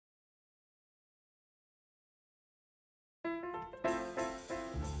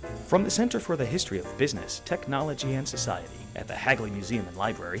From the Center for the History of Business, Technology, and Society at the Hagley Museum and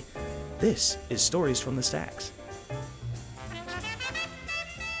Library, this is Stories from the Stacks.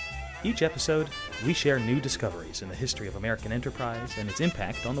 Each episode, we share new discoveries in the history of American enterprise and its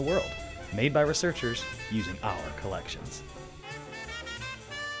impact on the world, made by researchers using our collections.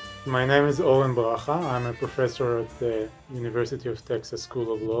 My name is Oren Bracha. I'm a professor at the University of Texas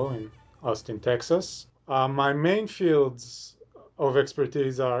School of Law in Austin, Texas. My main fields of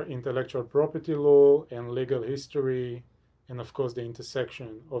expertise are intellectual property law and legal history, and of course the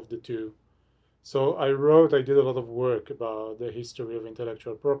intersection of the two. So I did a lot of work about the history of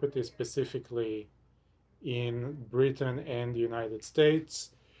intellectual property, specifically in Britain and the United States.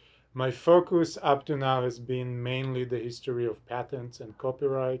 My focus up to now has been mainly the history of patents and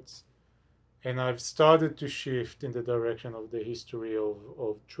copyrights, and I've started to shift in the direction of the history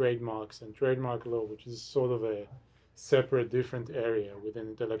of trademarks and trademark law, which is sort of a separate, different area within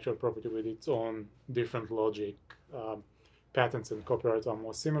intellectual property with its own different logic. Patents and copyrights are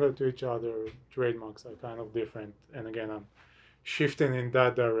more similar to each other. Trademarks are kind of different. And again, I'm shifting in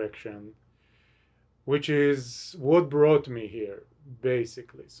that direction, which is what brought me here,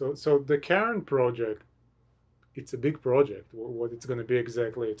 basically. So the current project, it's a big project. What it's going to be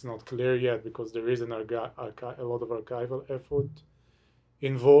exactly, it's not clear yet because there is a lot of archival effort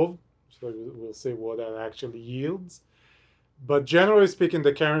involved. So we'll see what that actually yields. But generally speaking,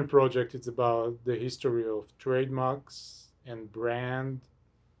 the current project is about the history of trademarks and brands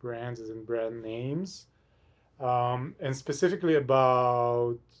as in brand names, and specifically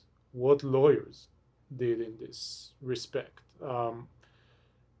about what lawyers did in this respect. And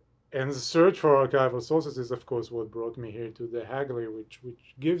the search for archival sources is, of course, what brought me here to the Hagley, which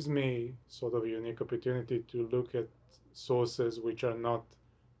gives me sort of a unique opportunity to look at sources which are not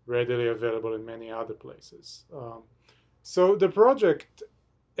readily available in many other places. So the project,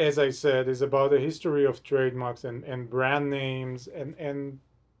 as I said, is about the history of trademarks and brand names, and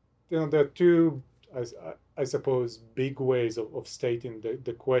you know, there are two, I suppose, big ways of stating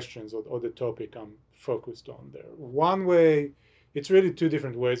the questions or the topic I'm focused on there. One way, it's really two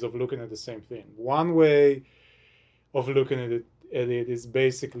different ways of looking at the same thing. One way of looking at it is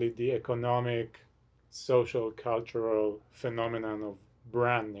basically the economic, social, cultural phenomenon of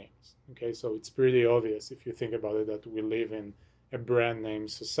brand names. Okay, so it's pretty obvious if you think about it that we live in a brand name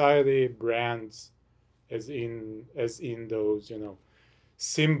society. Brands, as in those, you know,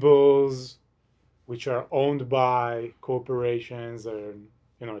 symbols which are owned by corporations, or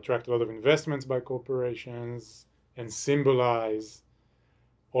you know, attract a lot of investments by corporations and symbolize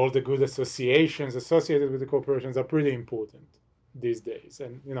all the good associations associated with the corporations, are pretty important these days.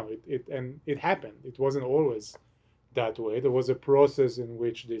 And you know, it happened. It wasn't always that way. There was a process in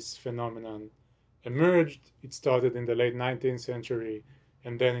which this phenomenon emerged. It started in the late 19th century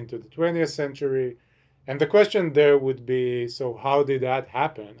and then into the 20th century. And the question there would be, so how did that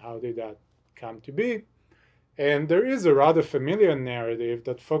happen? How did that come to be? And there is a rather familiar narrative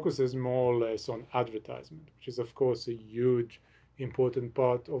that focuses more or less on advertisement, which is, of course, a huge, important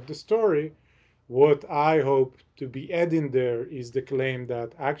part of the story. What I hope to be adding there is the claim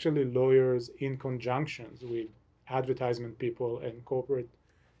that actually lawyers, in conjunction with advertisement people and corporate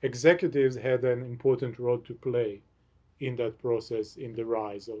executives, had an important role to play in that process, in the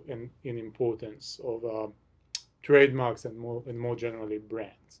rise of and in importance of trademarks and more generally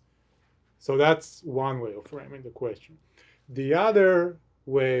brands. So that's one way of framing the question. The other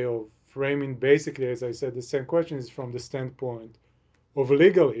way of framing, basically, as I said, the same question is from the standpoint of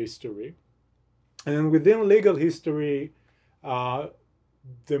legal history. And within legal history,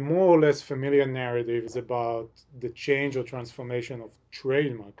 the more or less familiar narrative is about the change or transformation of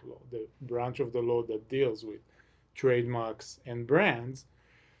trademark law, the branch of the law that deals with trademarks and brands,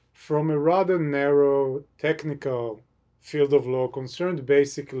 from a rather narrow technical field of law concerned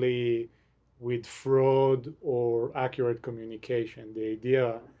basically with fraud or accurate communication. The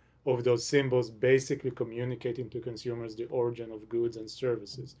idea of those symbols basically communicating to consumers the origin of goods and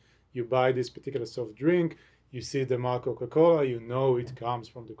services. You buy this particular soft drink, you see the mark Coca-Cola, you know it comes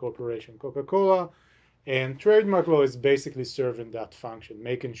from the corporation Coca-Cola, and trademark law is basically serving that function,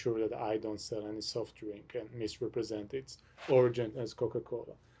 making sure that I don't sell any soft drink and misrepresent its origin as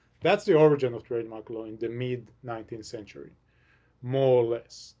Coca-Cola. That's the origin of trademark law in the mid-19th century, more or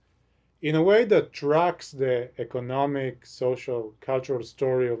less. In a way that tracks the economic, social, cultural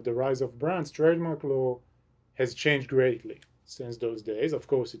story of the rise of brands, trademark law has changed greatly since those days. Of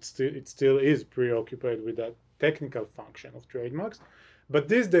course, it still is preoccupied with that technical function of trademarks, but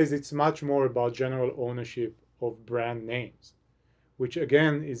these days it's much more about general ownership of brand names, which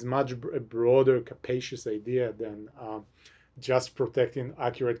again is much a broader, capacious idea just protecting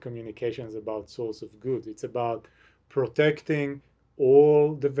accurate communications about source of goods. It's about protecting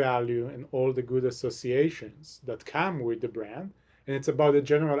all the value and all the good associations that come with the brand. And it's about the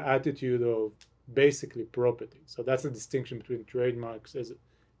general attitude of basically property. So that's the distinction between trademarks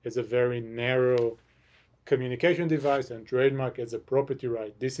as a very narrow communication device and trademark as a property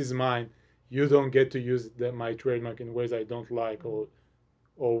right. This is mine. You don't get to use my trademark in ways I don't like or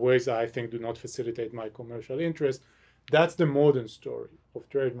ways I think do not facilitate my commercial interest. That's the modern story of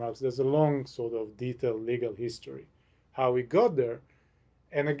trademarks. There's a long sort of detailed legal history, how we got there.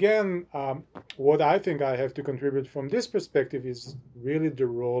 And again, what I think I have to contribute from this perspective is really the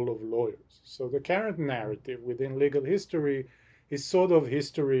role of lawyers. So the current narrative within legal history is sort of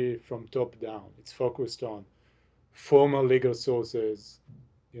history from top down. It's focused on formal legal sources,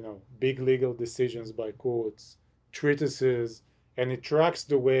 big legal decisions by courts, treatises, and it tracks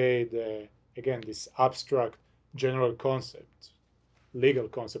the way this abstract general concept, legal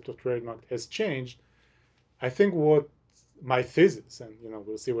concept of trademark has changed. I think what my thesis, and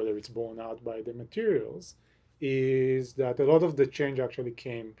we'll see whether it's borne out by the materials, is that a lot of the change actually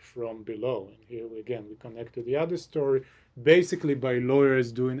came from below. And here again we connect to the other story, basically by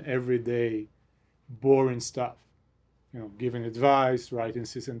lawyers doing everyday boring stuff, giving advice, writing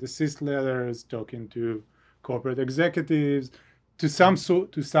cease and desist letters, talking to corporate executives, to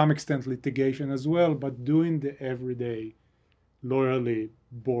some extent litigation as well, but doing the everyday lawyerly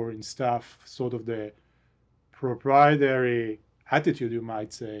boring stuff, sort of the proprietary attitude, you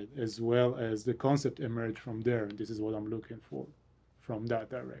might say, as well as the concept emerged from there. And this is what I'm looking for from that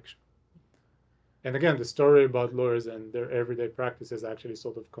direction. And again, the story about lawyers and their everyday practices actually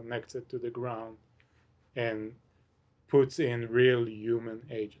sort of connects it to the ground and puts in real human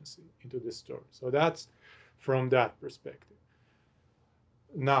agency into the story. So that's from that perspective.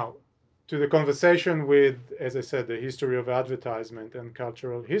 Now, to the conversation with, as I said, the history of advertisement and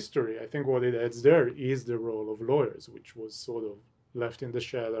cultural history, I think what it adds there is the role of lawyers, which was sort of left in the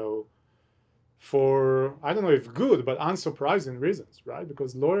shadow for, I don't know if good, but unsurprising reasons, right?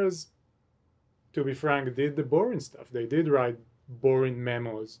 Because lawyers, to be frank, did the boring stuff. They did write boring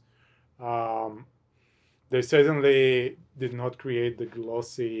memos. They certainly did not create the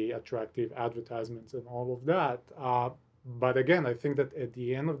glossy, attractive advertisements and all of that. But again, I think that at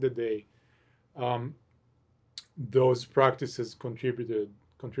the end of the day, those practices contributed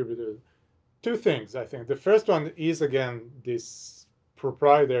two things, I think. The first one is, again, this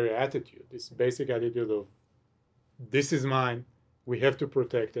proprietary attitude, this basic attitude of this is mine, we have to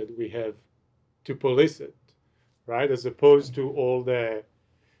protect it, we have to police it, right? As opposed to all the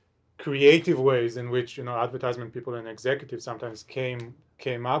creative ways in which advertisement people and executives sometimes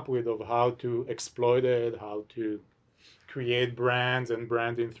came up with of how to exploit it, how to create brands and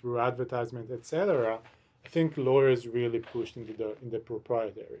branding through advertisement, etc. I think lawyers really pushed into the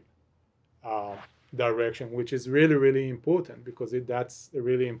proprietary direction, which is really, really important because that's a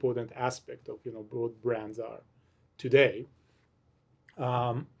really important aspect of what brands are today.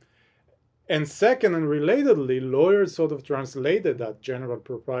 And second, and relatedly, lawyers sort of translated that general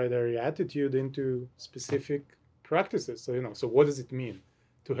proprietary attitude into specific practices. So what does it mean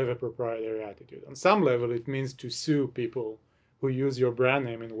to have a proprietary attitude? On some level, it means to sue people who use your brand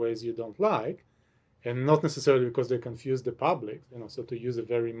name in ways you don't like, and not necessarily because they confuse the public. So to use a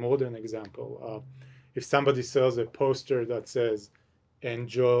very modern example, if somebody sells a poster that says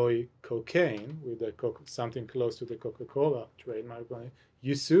 "enjoy cocaine" with something close to the Coca-Cola trademark on it,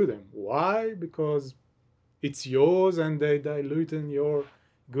 you sue them. Why? Because it's yours and they dilute in your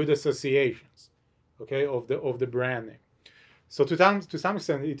good associations, okay, of the brand name. So to some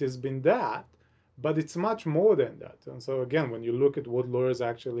extent, it has been that, but it's much more than that. And so again, when you look at what lawyers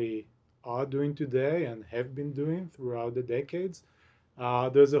actually are doing today and have been doing throughout the decades,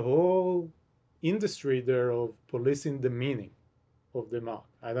 there's a whole industry there of policing the meaning of the mark.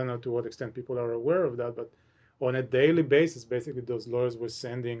 I don't know to what extent people are aware of that, but on a daily basis, basically those lawyers were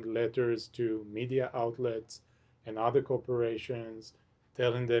sending letters to media outlets and other corporations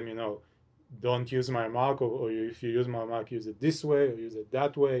telling them, don't use my mark, or if you use my mark, use it this way or use it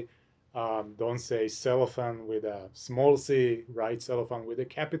that way. Don't say cellophane with a small c, write cellophane with a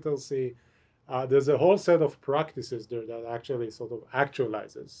capital C. There's a whole set of practices there that actually sort of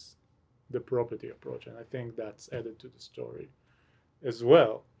actualizes the property approach, and I think that's added to the story as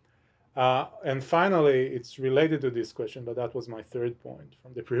well. And finally, it's related to this question, but that was my third point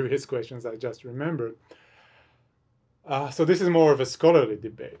from the previous questions I just remembered. So this is more of a scholarly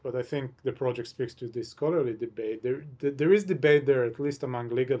debate, but I think the project speaks to this scholarly debate. There is debate there, at least among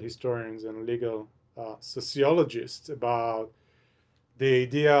legal historians and legal sociologists, about the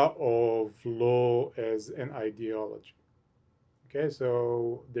idea of law as an ideology. Okay,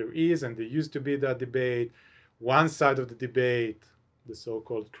 so there is and there used to be that debate. One side of the debate, the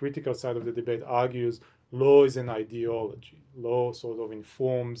so-called critical side of the debate, argues law is an ideology. Law sort of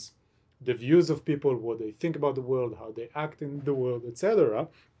informs the views of people, what they think about the world, how they act in the world, etc.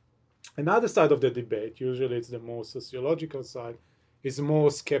 Another side of the debate, usually it's the more sociological side, is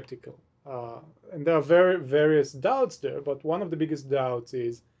more skeptical. And there are various doubts there, but one of the biggest doubts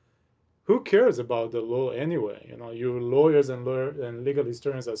is who cares about the law anyway? You know, you lawyers and legal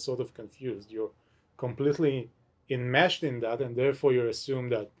historians are sort of confused. You're completely enmeshed in that, and therefore you assume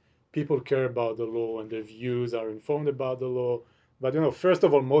that people care about the law and their views are informed about the law. But you know, first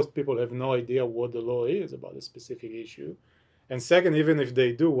of all, most people have no idea what the law is about a specific issue. And second, even if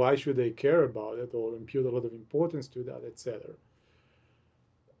they do, why should they care about it or impute a lot of importance to that, etc.?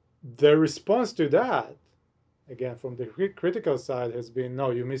 The response to that, again, from the critical side, has been,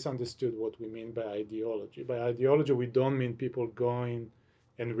 no, you misunderstood what we mean by ideology. By ideology, we don't mean people going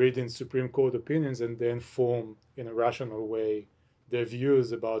and reading Supreme Court opinions and then form, in a rational way, their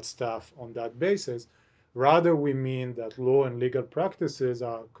views about stuff on that basis. Rather, we mean that law and legal practices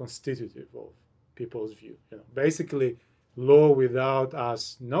are constitutive of people's view. You know, basically, law, without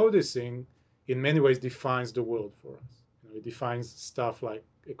us noticing, in many ways defines the world for us. You know, it defines stuff like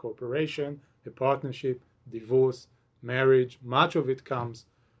a corporation, a partnership, divorce, marriage. Much of it comes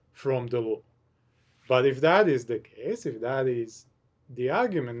from the law. But if that is the case, if that is the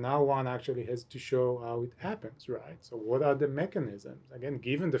argument, now one actually has to show how it happens, right? So what are the mechanisms? Again,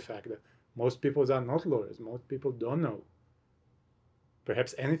 given the fact that most people are not lawyers, most people don't know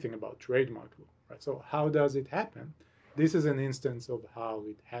perhaps anything about trademark law, right? So how does it happen? This is an instance of how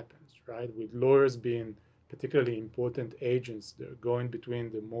it happens, right? With lawyers being particularly important agents, they're going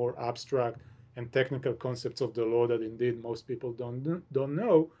between the more abstract and technical concepts of the law that indeed most people don't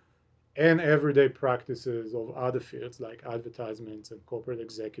know, and everyday practices of other fields like advertisements and corporate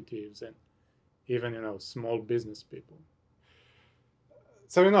executives and even, you know, small business people.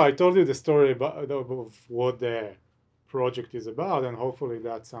 So, you know, I told you the story of what the project is about, and hopefully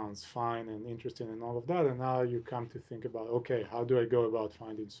that sounds fine and interesting and all of that. And now you come to think about, okay, how do I go about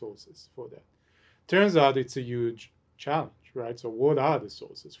finding sources for that? Turns out it's a huge challenge, right? So what are the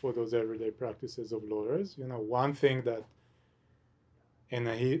sources for those everyday practices of lawyers? You know, one thing that a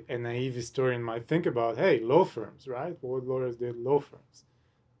naive historian might think about, hey, law firms, right? What lawyers did law firms?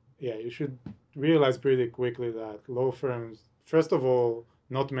 Yeah, you should realize pretty quickly that law firms, first of all,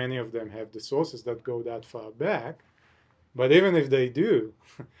 not many of them have the sources that go that far back. But even if they do,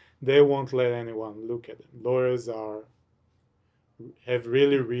 they won't let anyone look at them. Lawyers have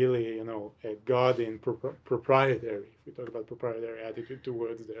really, you know, a guardian proprietary, if we talk about proprietary attitude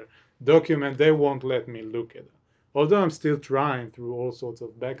towards their document, they won't let me look at them. Although I'm still trying through all sorts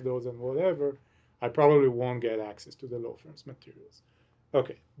of backdoors and whatever, I probably won't get access to the law firm's materials.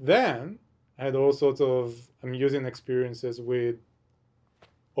 Okay, then I had all sorts of amusing experiences with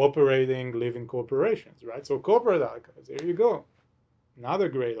operating living corporations, right? So corporate archives, there you go. Another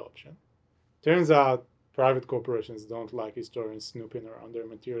great option. Turns out private corporations don't like historians snooping around their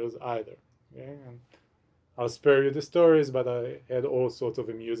materials either. Okay? And I'll spare you the stories, but I had all sorts of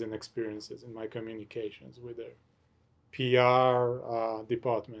amusing experiences in my communications with their PR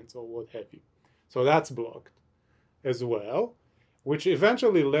departments or what have you. So that's blocked as well, which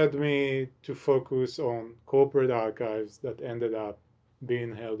eventually led me to focus on corporate archives that ended up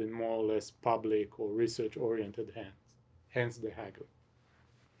being held in more or less public or research-oriented hands, hence the haggling.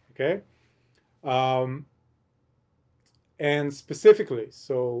 Okay? And specifically,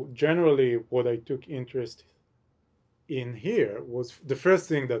 so generally what I took interest in here was the first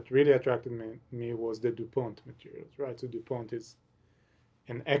thing that really attracted me was the DuPont materials, right? So DuPont is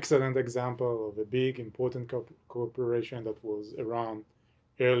an excellent example of a big, important corporation that was around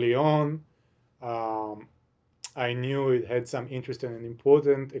early on. I knew it had some interesting and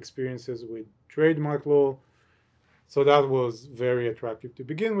important experiences with trademark law. So that was very attractive to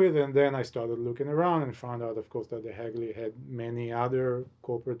begin with. And then I started looking around and found out, of course, that the Hagley had many other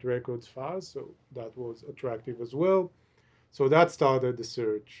corporate records files. So that was attractive as well. So that started the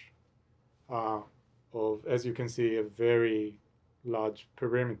search of, as you can see, a very large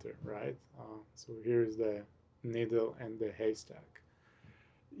perimeter, right? So here's the needle and the haystack.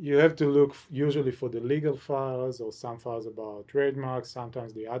 You have to look usually for the legal files or some files about trademarks,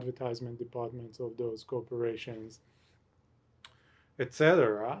 sometimes the advertisement departments of those corporations,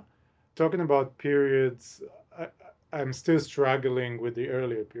 etc. Talking about periods, I'm still struggling with the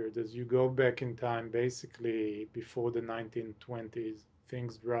earlier periods. As you go back in time, basically before the 1920s,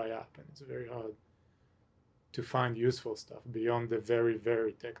 things dry up and it's very hard to find useful stuff beyond the very,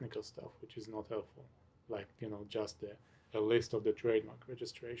 very technical stuff, which is not helpful, like, you know, just the a list of the trademark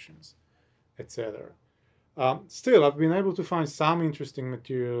registrations, etc. Still, I've been able to find some interesting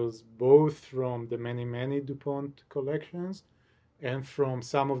materials both from the many DuPont collections and from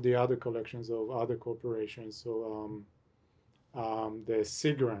some of the other collections of other corporations. So the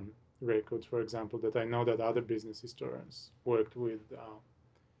Seagram records, for example, that I know that other business historians worked with,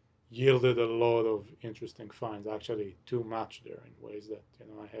 yielded a lot of interesting finds. Actually, too much there in ways that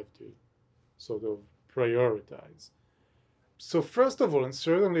I have to sort of prioritize. So first of all, and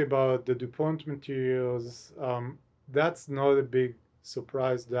certainly about the DuPont materials, that's not a big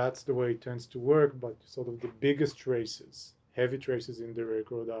surprise. That's the way it tends to work. But sort of the biggest traces, heavy traces in the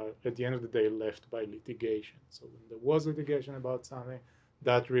record, are at the end of the day left by litigation. So when there was litigation about something,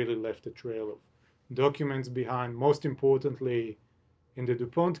 that really left a trail of documents behind. Most importantly, in the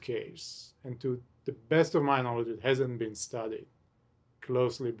DuPont case, and to the best of my knowledge, it hasn't been studied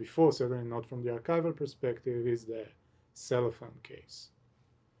closely before, certainly not from the archival perspective, is the cellophane case.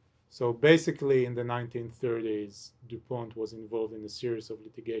 So basically, in the 1930s, DuPont was involved in a series of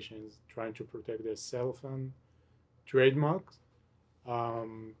litigations trying to protect their cellophane trademarks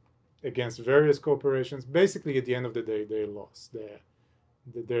against various corporations. Basically, at the end of the day, they lost.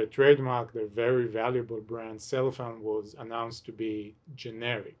 Their trademark, their very valuable brand, cellophane, was announced to be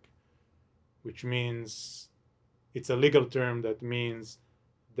generic, which means it's a legal term that means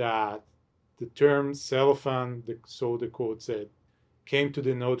that the term cellophane, so the court said, came to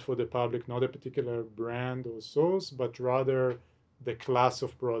denote for the public not a particular brand or source, but rather the class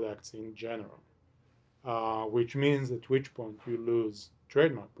of products in general, which means at which point you lose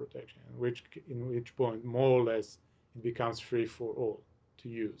trademark protection, in which point more or less it becomes free for all to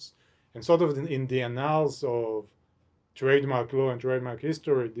use. And sort of in the annals of trademark law and trademark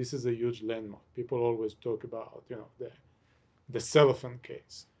history, this is a huge landmark. People always talk about, the cellophane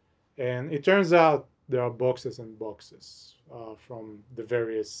case. And it turns out there are boxes and boxes from the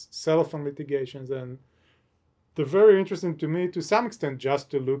various cellophane litigations. And they're very interesting to me, to some extent, just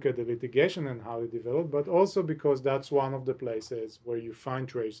to look at the litigation and how it developed, but also because that's one of the places where you find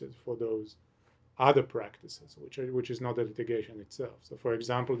traces for those other practices, which is not the litigation itself. So, for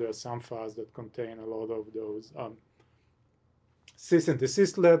example, there are some files that contain a lot of those cease and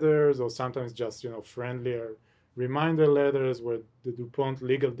desist letters, or sometimes just friendlier reminder letters where the DuPont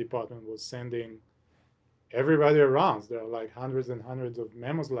legal department was sending everybody around. There are like hundreds and hundreds of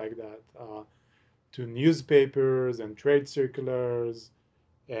memos like that to newspapers and trade circulars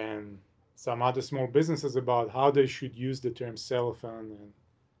and some other small businesses about how they should use the term cellophane and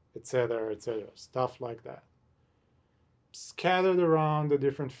et cetera, stuff like that. Scattered around the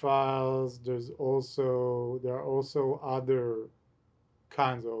different files, there are also other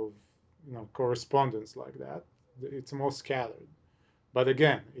kinds of correspondence like that. It's more scattered, but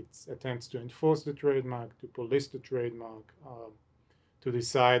again, it's attempts to enforce the trademark, to police the trademark, to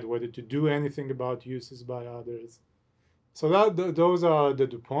decide whether to do anything about uses by others. So those are the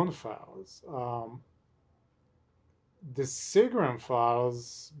DuPont files. The Seagram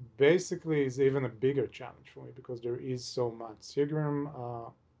files basically is even a bigger challenge for me because there is so much.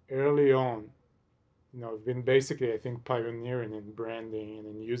 Seagram early on, have been basically, I think, pioneering in branding and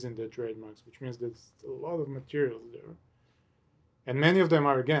in using the trademarks, which means there's a lot of materials there. And many of them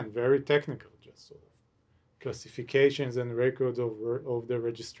are, again, very technical, just sort of classifications and records of the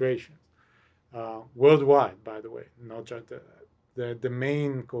registrations. Worldwide, by the way, not just the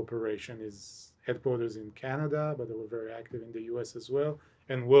main corporation is headquarters in Canada, but they were very active in the US as well.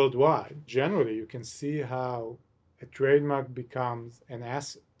 And worldwide, generally, you can see how a trademark becomes an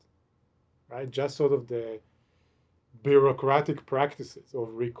asset, right? Just sort of the bureaucratic practices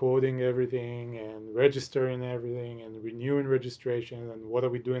of recording everything and registering everything and renewing registration, and what are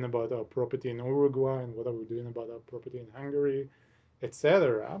we doing about our property in Uruguay and what are we doing about our property in Hungary,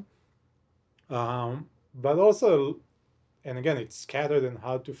 etc. But also, and again, it's scattered and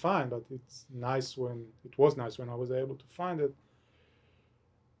hard to find, but it was nice when I was able to find it.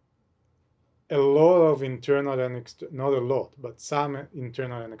 A lot of internal and not a lot, but some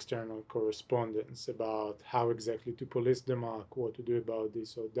internal and external correspondence about how exactly to police the mark, what to do about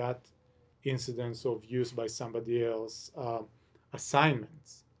this or that incidence of use by somebody else,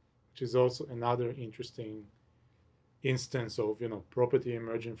 assignments, which is also another interesting instance of property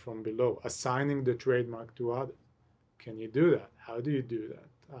emerging from below, assigning the trademark to others. Can you do that? How do you do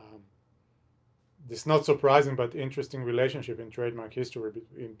that? This not surprising but interesting relationship in trademark history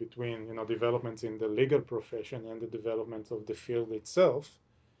between developments in the legal profession and the development of the field itself.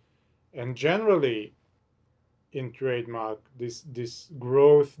 And generally in trademark, this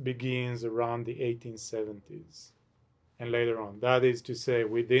growth begins around the 1870s and later on. That is to say,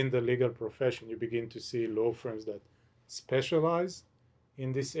 within the legal profession, you begin to see law firms that specialize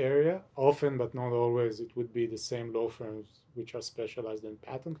in this area. Often, but not always, it would be the same law firms which are specialized in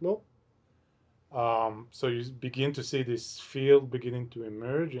patent law. So you begin to see this field beginning to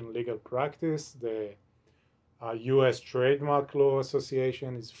emerge in legal practice. The U.S. Trademark Law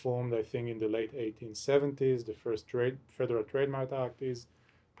Association is formed, I think, in the late 1870s. The first Federal Trademark Act is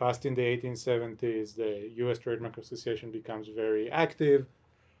passed in the 1870s. The U.S. Trademark Association becomes very active.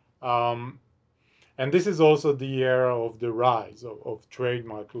 And this is also the era of the rise of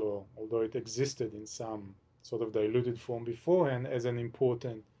trademark law, although it existed in some sort of diluted form beforehand as an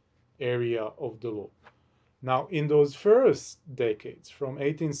important area of the law. Now, in those first decades, from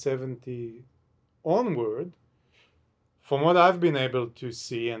 1870 onward, from what I've been able to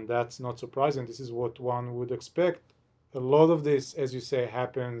see, and that's not surprising, this is what one would expect, a lot of this, as you say,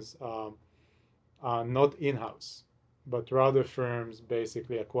 happens not in-house, but rather firms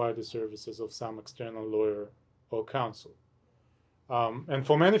basically acquire the services of some external lawyer or counsel. And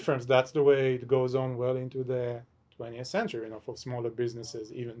for many firms, that's the way it goes on well into the 20th century. For smaller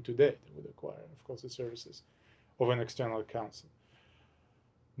businesses, even today, they would acquire, of course, the services of an external counsel.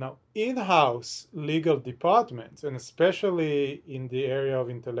 Now, in-house legal departments, and especially in the area of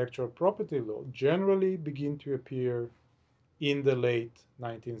intellectual property law, generally begin to appear in the late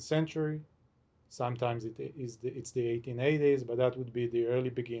 19th century. Sometimes it's the 1880s, but that would be the early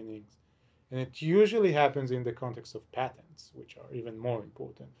beginnings. And it usually happens in the context of patents, which are even more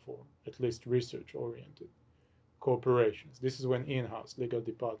important for at least research-oriented corporations. This is when in-house legal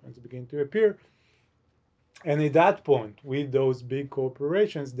departments begin to appear. And at that point, with those big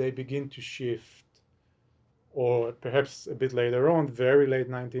corporations, they begin to shift, or perhaps a bit later on, very late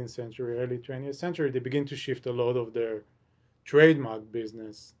 19th century, early 20th century, they begin to shift a lot of their trademark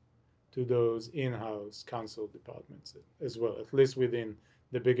business to those in-house counsel departments as well, at least within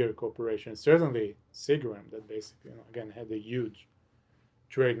the bigger corporations. Certainly Seagram, that basically, again, had a huge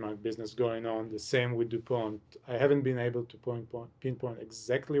trademark business going on. The same with DuPont. I haven't been able to pinpoint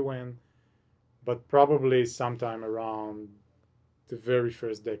exactly when, but probably sometime around the very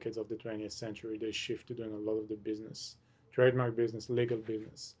first decades of the 20th century, they shift to doing a lot of the business, trademark business, legal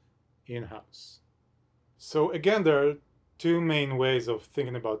business, in-house. So again, there are two main ways of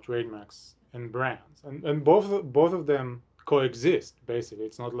thinking about trademarks and brands, and both of them coexist, basically.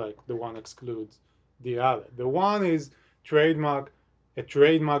 It's not like the one excludes the other. The one is trademark. A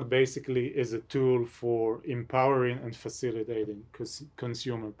trademark basically is a tool for empowering and facilitating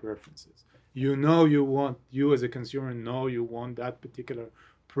consumer preferences. You as a consumer know you want that particular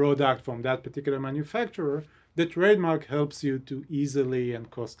product from that particular manufacturer. The trademark helps you to easily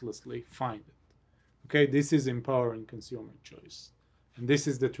and costlessly find it. Okay, this is empowering consumer choice. And this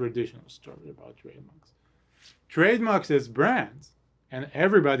is the traditional story about trademarks. Trademarks as brands, and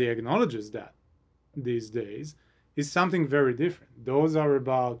everybody acknowledges that these days, is something very different. Those are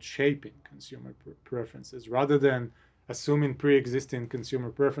about shaping consumer preferences rather than assuming pre-existing consumer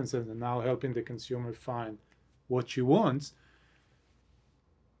preferences and now helping the consumer find what she wants.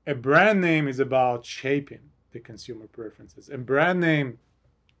 A brand name is about shaping the consumer preferences. A brand name,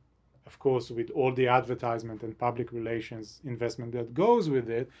 of course, with all the advertisement and public relations investment that goes with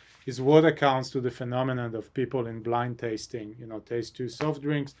it, is what accounts to the phenomenon of people in blind tasting. Taste two soft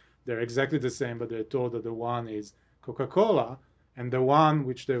drinks. They're exactly the same, but they're told that the one is Coca-Cola, and the one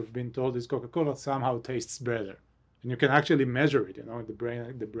which they've been told is Coca-Cola somehow tastes better. And you can actually measure it,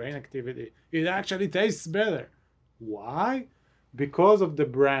 the brain activity. It actually tastes better. Why? Because of the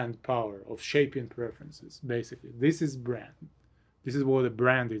brand power of shaping preferences, basically. This is brand. This is what a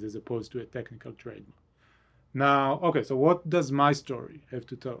brand is as opposed to a technical trademark. Now, okay, so what does my story have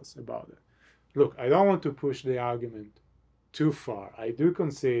to tell us about it? Look, I don't want to push the argument too far. I do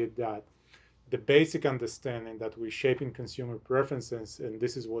concede that the basic understanding that we're shaping consumer preferences, and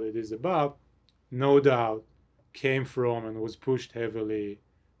this is what it is about, no doubt came from and was pushed heavily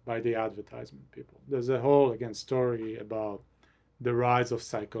by the advertisement people. There's a whole, again, story about the rise of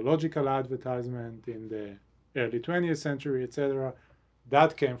psychological advertisement in the early 20th century, etc.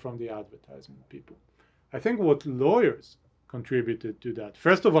 That came from the advertisement people. I think what lawyers contributed to that,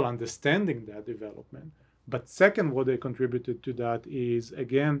 first of all, understanding that development, but second, what they contributed to that is,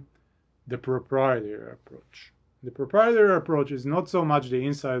 again, the proprietary approach. The proprietary approach is not so much the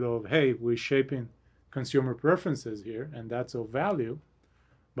insight of, hey, we're shaping consumer preferences here, and that's of value,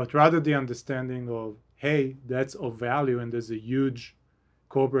 but rather the understanding of, hey, that's of value, and there's a huge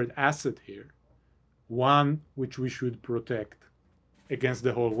corporate asset here, one which we should protect against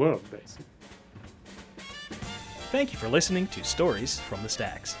the whole world, basically. Thank you for listening to Stories from the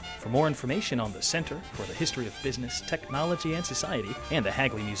Stacks. For more information on the Center for the History of Business, Technology, and Society and the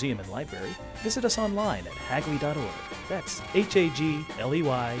Hagley Museum and Library, visit us online at hagley.org. That's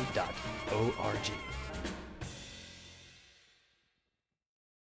hagley.org.